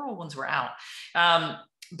 no, the oral ones were out.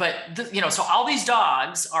 So all these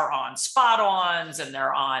dogs are on spot-ons and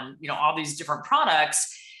they're on, all these different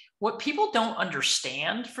products. What people don't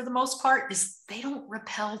understand for the most part is they don't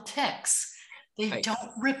repel ticks. They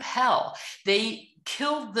don't repel. They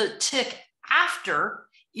kill the tick after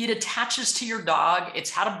it attaches to your dog. It's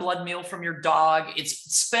had a blood meal from your dog.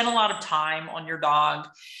 It's spent a lot of time on your dog.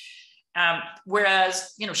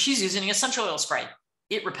 Whereas, she's using essential oil spray.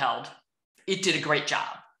 It repelled. It did a great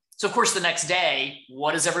job. So of course, the next day,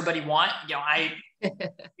 what does everybody want? I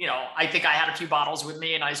think I had a few bottles with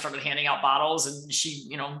me and I started handing out bottles and she,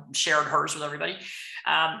 shared hers with everybody.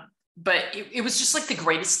 But it was just like the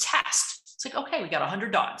greatest test. It's like, okay, we got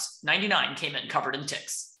 100 dogs, 99 came in covered in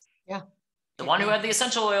ticks. Yeah. The one who had the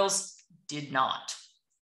essential oils did not.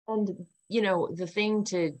 And, the thing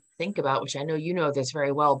to think about, which I know you know this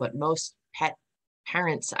very well, but most pet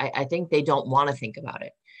parents, I think they don't want to think about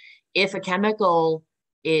it. If a chemical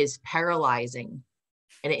is paralyzing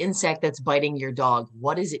an insect that's biting your dog,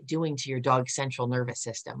 what is it doing to your dog's central nervous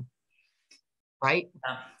system? Right?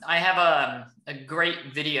 I have a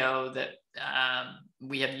great video that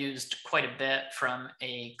we have used quite a bit from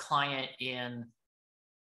a client in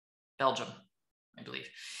Belgium, I believe,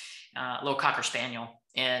 a little Cocker Spaniel.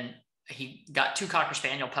 And he got 2 Cocker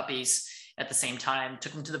Spaniel puppies at the same time,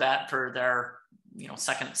 took them to the vet for their,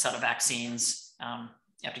 second set of vaccines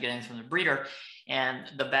after getting them from the breeder. And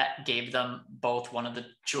the vet gave them both one of the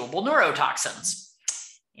chewable neurotoxins.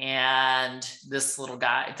 And this little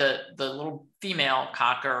guy, the little female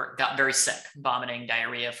cocker, got very sick, vomiting,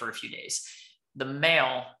 diarrhea for a few days. The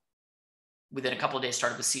male, within a couple of days,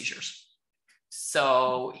 started with seizures.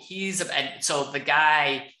 So the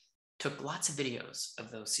guy took lots of videos of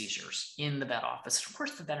those seizures in the vet office. Of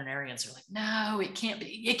course, the veterinarians are like, no, it can't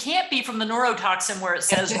be. It can't be from the neurotoxin where it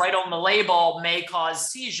says right on the label may cause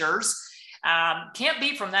seizures. Can't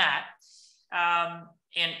be from that.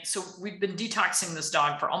 And so we've been detoxing this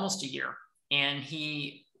dog for almost a year, and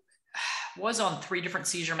he was on 3 different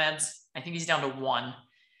seizure meds. I think he's down to 1,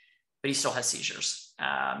 but he still has seizures.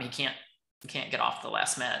 He can't get off the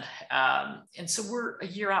last med. And so we're a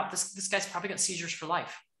year out. This guy's probably got seizures for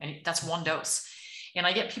life, and that's 1 dose. And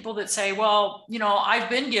I get people that say, well, I've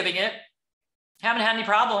been giving it, haven't had any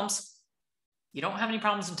problems. You don't have any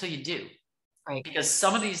problems until you do. Right. Because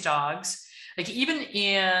some of these dogs, like even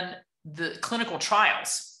in the clinical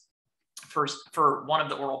trials for one of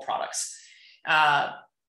the oral products,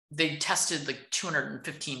 they tested like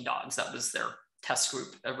 215 dogs. That was their test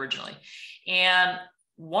group originally. And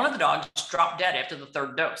one of the dogs dropped dead after the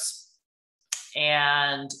 3rd dose.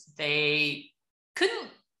 And they couldn't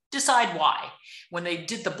decide why. When they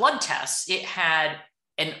did the blood tests, it had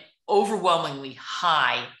an overwhelmingly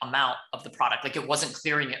high amount of the product. Like it wasn't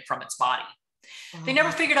clearing it from its body. They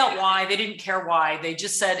never figured out why. They didn't care why. They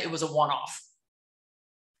just said it was a one-off.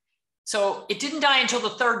 So it didn't die until the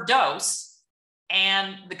 3rd dose,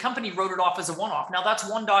 and the company wrote it off as a one-off. Now that's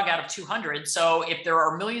 1 dog out of 200. So if there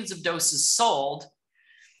are millions of doses sold,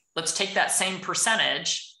 let's take that same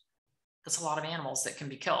percentage. That's a lot of animals that can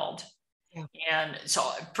be killed. Yeah. And so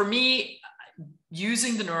for me,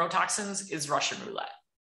 using the neurotoxins is Russian roulette.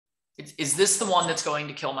 Is this the one that's going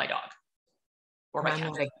to kill my dog? Or my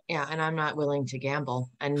cat? Yeah, and I'm not willing to gamble,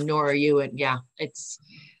 and nor are you. And yeah,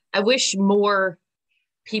 I wish more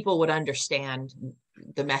people would understand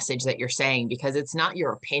the message that you're saying, because it's not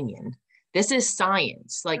your opinion. This is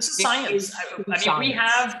science. Like, this is science. I mean,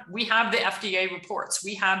 we have the FDA reports.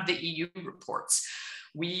 We have the EU reports.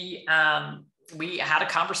 We had a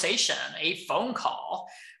conversation, a phone call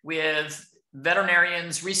with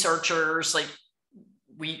veterinarians, researchers. Like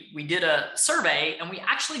we did a survey, and we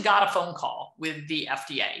actually got a phone call with the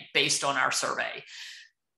FDA based on our survey,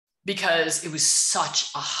 because it was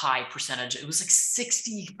such a high percentage. It was like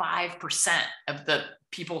 65% of the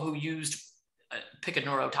people who used pick a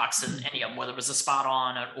neurotoxin, any of them, whether it was a spot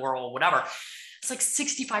on, an oral, whatever. It's like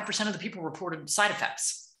 65% of the people reported side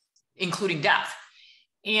effects, including death.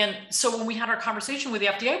 And so when we had our conversation with the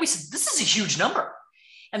FDA, we said, this is a huge number.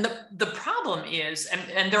 And the problem is,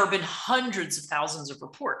 and there have been hundreds of thousands of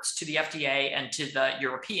reports to the FDA and to the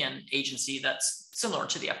European agency that's similar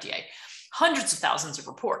to the FDA, hundreds of thousands of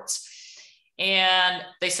reports. And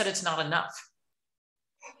they said it's not enough.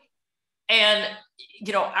 And,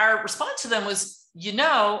 our response to them was,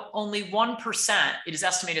 only 1%, it is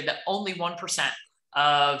estimated that only 1%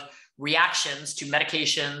 of reactions to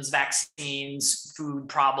medications, vaccines, food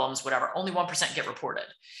problems, whatever, only 1% get reported.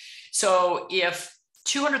 So if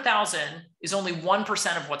 200,000 is only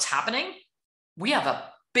 1% of what's happening, we have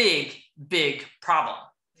a big, big problem.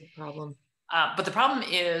 But the problem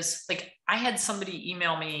is, like, I had somebody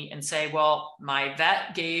email me and say, well, my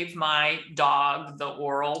vet gave my dog the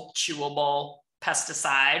oral chewable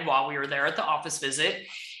pesticide while we were there at the office visit.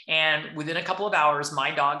 And within a couple of hours, my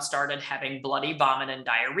dog started having bloody vomit and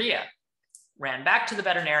diarrhea. Ran back to the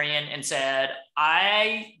veterinarian and said,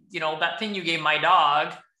 that thing you gave my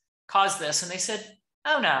dog caused this. And they said,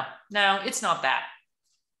 oh, no, it's not that.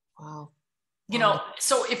 Wow.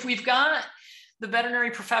 So if we've got the veterinary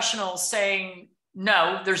professionals saying,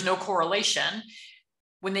 no, there's no correlation,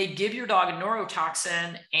 when they give your dog a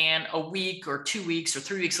neurotoxin and a week or 2 weeks or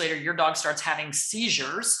 3 weeks later, your dog starts having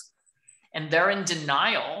seizures and they're in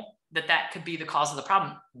denial that could be the cause of the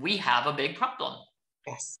problem, we have a big problem.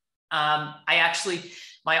 Yes.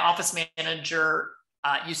 My office manager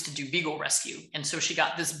used to do beagle rescue. And so she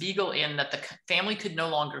got this beagle in that the family could no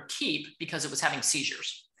longer keep because it was having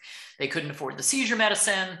seizures. They couldn't afford the seizure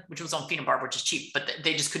medicine, which was on phenobarb, which is cheap, but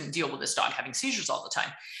they just couldn't deal with this dog having seizures all the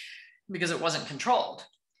time because it wasn't controlled.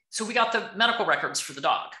 So we got the medical records for the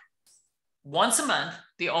dog. Once a month,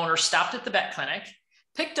 the owner stopped at the vet clinic,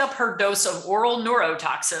 picked up her dose of oral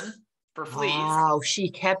neurotoxin for fleas. Wow, she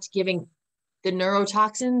kept giving the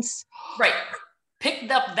neurotoxins? Right.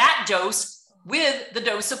 Picked up that dose with the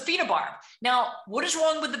dose of phenobarb. Now, what is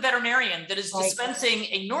wrong with the veterinarian that is dispensing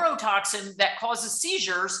a neurotoxin that causes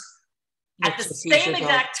seizures at the same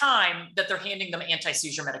exact time that they're handing them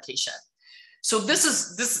anti-seizure medication. So this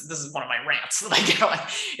is one of my rants that I get on.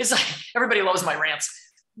 It's like, everybody loves my rants,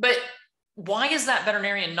 but why is that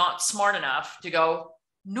veterinarian not smart enough to go,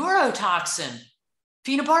 neurotoxin,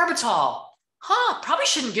 phenobarbital? Probably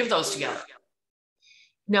shouldn't give those together.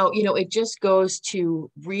 No, it just goes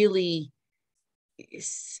to really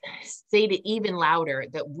say to even louder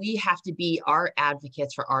that we have to be our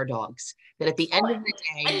advocates for our dogs. That at the end of the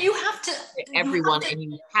day, and you have to, and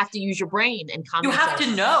you have to use your brain and common sense.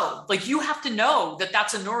 You have to know that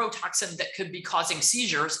that's a neurotoxin that could be causing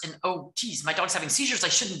seizures. And oh, geez, my dog's having seizures. I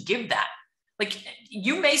shouldn't give that. Like,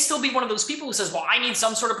 you may still be one of those people who says, well, I need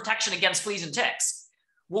some sort of protection against fleas and ticks.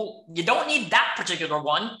 Well, you don't need that particular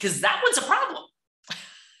one because that one's a problem.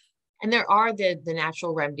 And there are the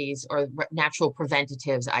natural remedies, or natural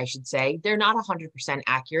preventatives, I should say. They're not 100%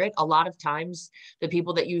 accurate. A lot of times, the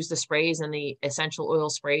people that use the sprays and the essential oil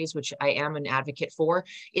sprays, which I am an advocate for,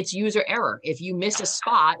 it's user error. If you miss a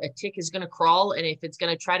spot, a tick is going to crawl. And if it's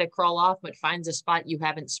going to try to crawl off, but finds a spot you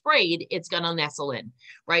haven't sprayed, it's going to nestle in,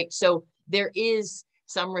 right? So there is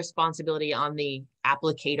some responsibility on the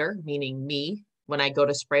applicator, meaning me, when I go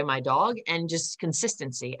to spray my dog, and just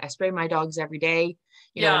consistency. I spray my dogs every day.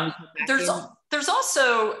 There's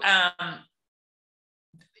also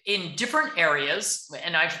in different areas,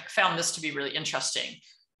 and I've found this to be really interesting,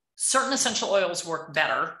 certain essential oils work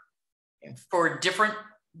better for different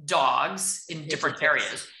dogs in different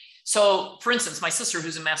areas. So for instance, my sister,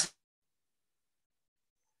 who's in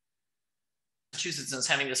Massachusetts and is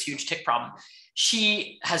having this huge tick problem,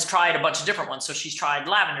 she has tried a bunch of different ones. So she's tried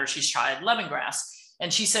lavender, she's tried lemongrass,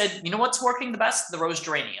 and she said, you know what's working the best? The rose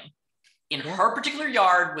geranium. In her particular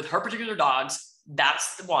yard with her particular dogs,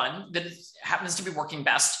 that's the one that happens to be working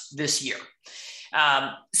best this year.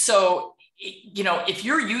 So, if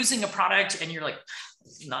you're using a product and you're like,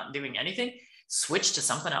 not doing anything, switch to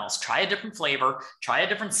something else. Try a different flavor, try a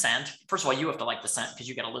different scent. First of all, you have to like the scent because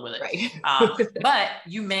you got to live with it. Right. But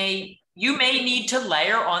you may need to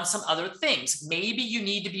layer on some other things. Maybe you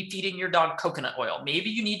need to be feeding your dog coconut oil. Maybe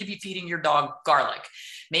you need to be feeding your dog garlic.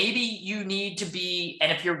 Maybe you need to be, and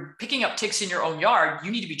if you're picking up ticks in your own yard,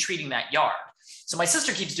 you need to be treating that yard. So my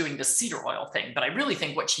sister keeps doing the cedar oil thing, but I really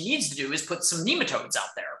think what she needs to do is put some nematodes out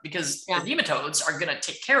there, because the nematodes are going to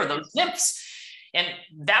take care of those nymphs. And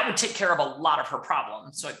that would take care of a lot of her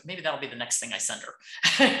problems. So maybe that'll be the next thing I send her.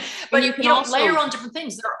 But you can also layer on different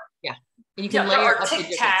things. You can there are tick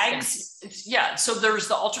tags. So there's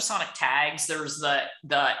the ultrasonic tags. There's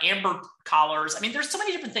the amber collars. I mean, there's so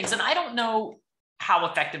many different things, and I don't know how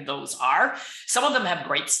effective those are. Some of them have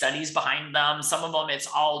great studies behind them. Some of them, it's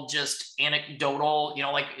all just anecdotal. I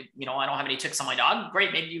don't have any ticks on my dog.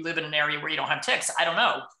 Great. Maybe you live in an area where you don't have ticks. I don't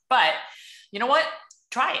know. But you know what?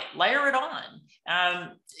 Try it. Layer it on.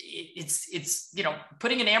 It's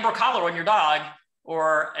putting an amber collar on your dog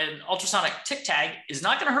or an ultrasonic tick tag is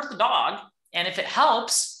not going to hurt the dog. And if it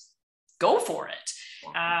helps, go for it.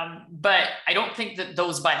 But I don't think that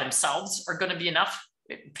those by themselves are going to be enough,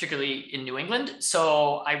 particularly in New England.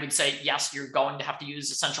 So I would say, yes, you're going to have to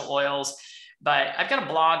use essential oils, but I've got a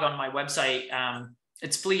blog on my website.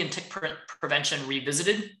 It's Flea and Tick Prevention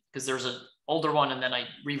Revisited, because there's an older one and then I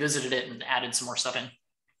revisited it and added some more stuff in.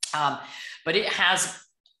 But it has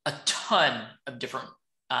a ton of different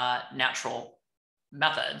natural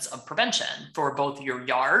methods of prevention for both your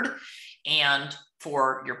yard and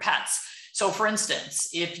for your pets. So for instance,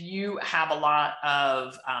 if you have a lot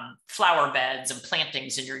of flower beds and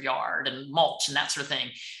plantings in your yard and mulch and that sort of thing,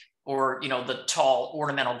 or the tall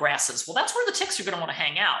ornamental grasses, well, that's where the ticks are going to want to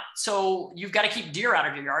hang out. So you've got to keep deer out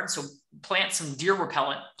of your yard. So plant some deer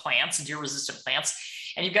repellent plants, deer resistant plants.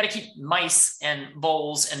 And you've got to keep mice and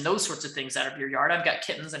voles and those sorts of things out of your yard. I've got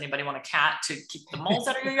kittens. Anybody want a cat to keep the moles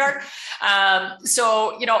out of your yard?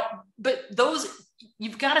 But those,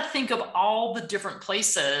 you've got to think of all the different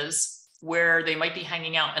places where they might be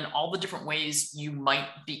hanging out and all the different ways you might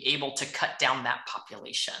be able to cut down that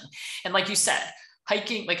population. And like you said,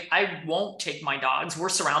 hiking, like I won't take my dogs. We're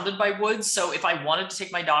surrounded by woods. So if I wanted to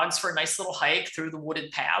take my dogs for a nice little hike through the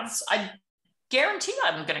wooded paths, I guarantee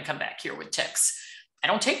I'm going to come back here with ticks. I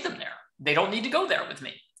don't take them there. They don't need to go there with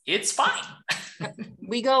me. It's fine.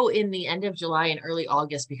 We go in the end of July and early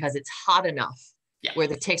August because it's hot enough where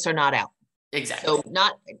the ticks are not out. Exactly. So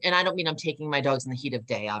and I don't mean I'm taking my dogs in the heat of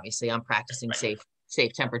day. Obviously, I'm practicing safe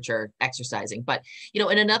temperature exercising. But,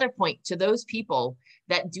 and another point to those people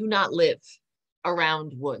that do not live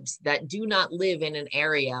around woods, that do not live in an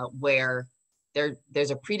area where there's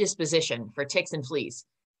a predisposition for ticks and fleas,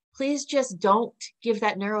 please just don't give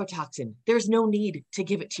that neurotoxin. There's no need to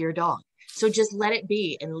give it to your dog. So just let it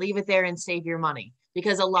be and leave it there and save your money.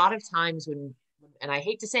 Because a lot of times when, and I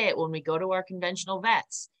hate to say it, when we go to our conventional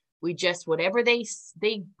vets, we just, whatever they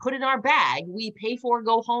put in our bag, we pay for,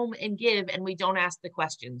 go home and give, and we don't ask the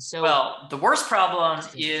questions. So, well, the worst problem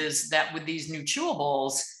is that with these new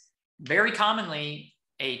chewables, very commonly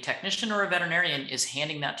a technician or a veterinarian is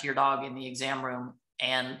handing that to your dog in the exam room,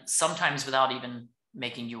 and sometimes without even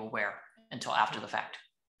making you aware until after the fact.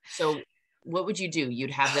 So what would you do?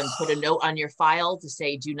 You'd have them put a note on your file to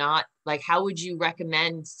say, do not, like, how would you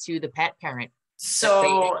recommend to the pet parent?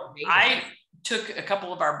 So I took a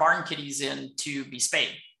couple of our barn kitties in to be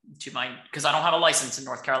spayed because I don't have a license in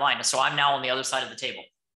North Carolina. So I'm now on the other side of the table.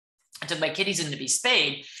 I took my kitties in to be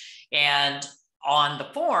spayed, and on the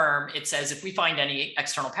form, it says, if we find any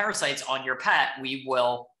external parasites on your pet, we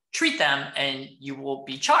will treat them and you will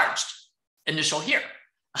be charged. Initial here.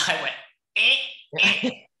 I went,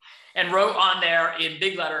 and wrote on there in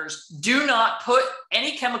big letters, do not put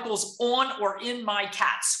any chemicals on or in my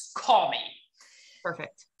cats. Call me.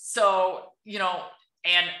 Perfect. So,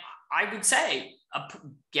 and I would say,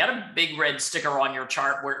 get a big red sticker on your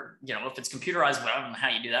chart where, if it's computerized, well, I don't know how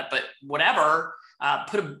you do that, but whatever,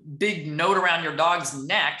 put a big note around your dog's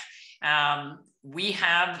neck. We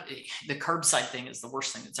have the curbside thing is the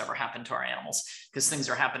worst thing that's ever happened to our animals because things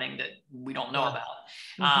are happening that we don't know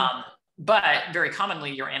about. But very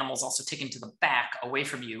commonly, your animal's also taken to the back away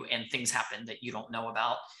from you and things happen that you don't know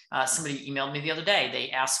about. Somebody emailed me the other day.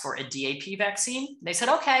 They asked for a DAP vaccine. They said,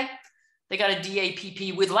 okay, they got a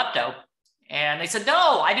DAPP with lepto. And they said,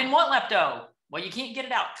 no, I didn't want lepto. Well, you can't get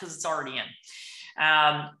it out because it's already in.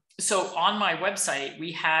 So on my website,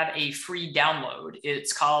 we have a free download.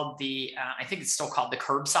 It's called I think it's still called the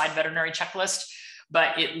Curbside Veterinary Checklist.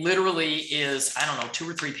 But it literally is, 2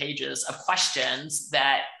 or 3 pages of questions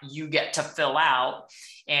that you get to fill out.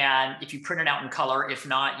 And if you print it out in color, if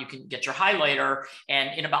not, you can get your highlighter.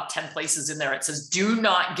 And in about 10 places in there, it says, do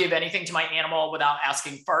not give anything to my animal without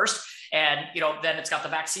asking first. And, then it's got the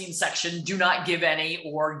vaccine section, do not give any,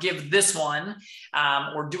 or give this one,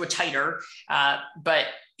 or do a titer. But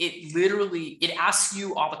it asks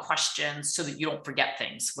you all the questions so that you don't forget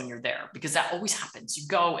things when you're there, because that always happens. You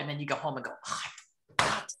go and then you go home and go, oh,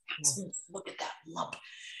 look at that lump.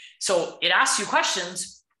 So it asks you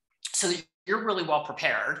questions so that you're really well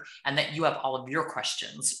prepared and that you have all of your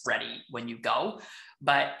questions ready when you go.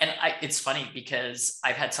 It's funny because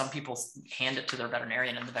I've had some people hand it to their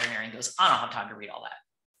veterinarian and the veterinarian goes, I don't have time to read all that.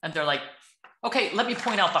 And they're like, okay, let me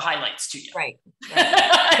point out the highlights to you. Right.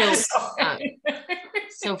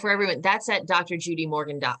 So for everyone, that's at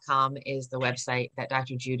drjudymorgan.com is the website that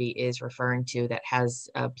Dr. Judy is referring to that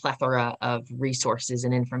has a plethora of resources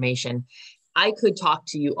and information. I could talk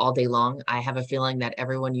to you all day long. I have a feeling that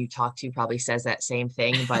everyone you talk to probably says that same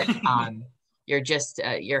thing, but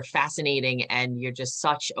you're fascinating and you're just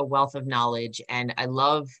such a wealth of knowledge. And I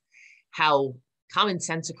love how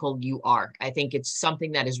commonsensical you are. I think it's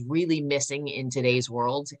something that is really missing in today's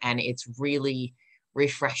world. And it's really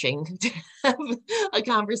refreshing to have a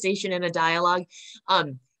conversation and a dialogue.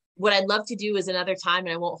 What I'd love to do is another time,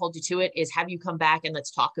 and I won't hold you to it, is have you come back and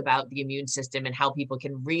let's talk about the immune system and how people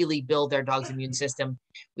can really build their dog's immune system.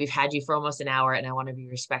 We've had you for almost an hour and I want to be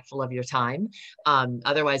respectful of your time.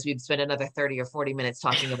 Otherwise we'd spend another 30 or 40 minutes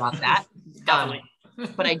talking about that.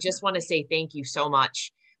 But I just want to say thank you so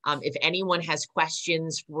much. If anyone has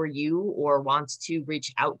questions for you or wants to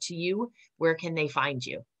reach out to you, where can they find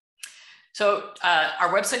you? So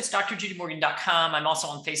our website's drjudymorgan.com. I'm also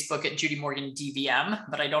on Facebook at Judy Morgan DVM,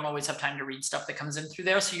 but I don't always have time to read stuff that comes in through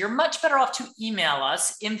there. So you're much better off to email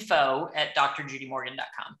us,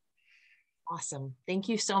 info@drjudymorgan.com. Awesome. Thank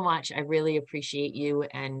you so much. I really appreciate you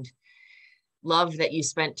and love that you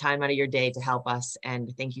spent time out of your day to help us.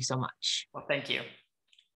 And thank you so much. Well, thank you.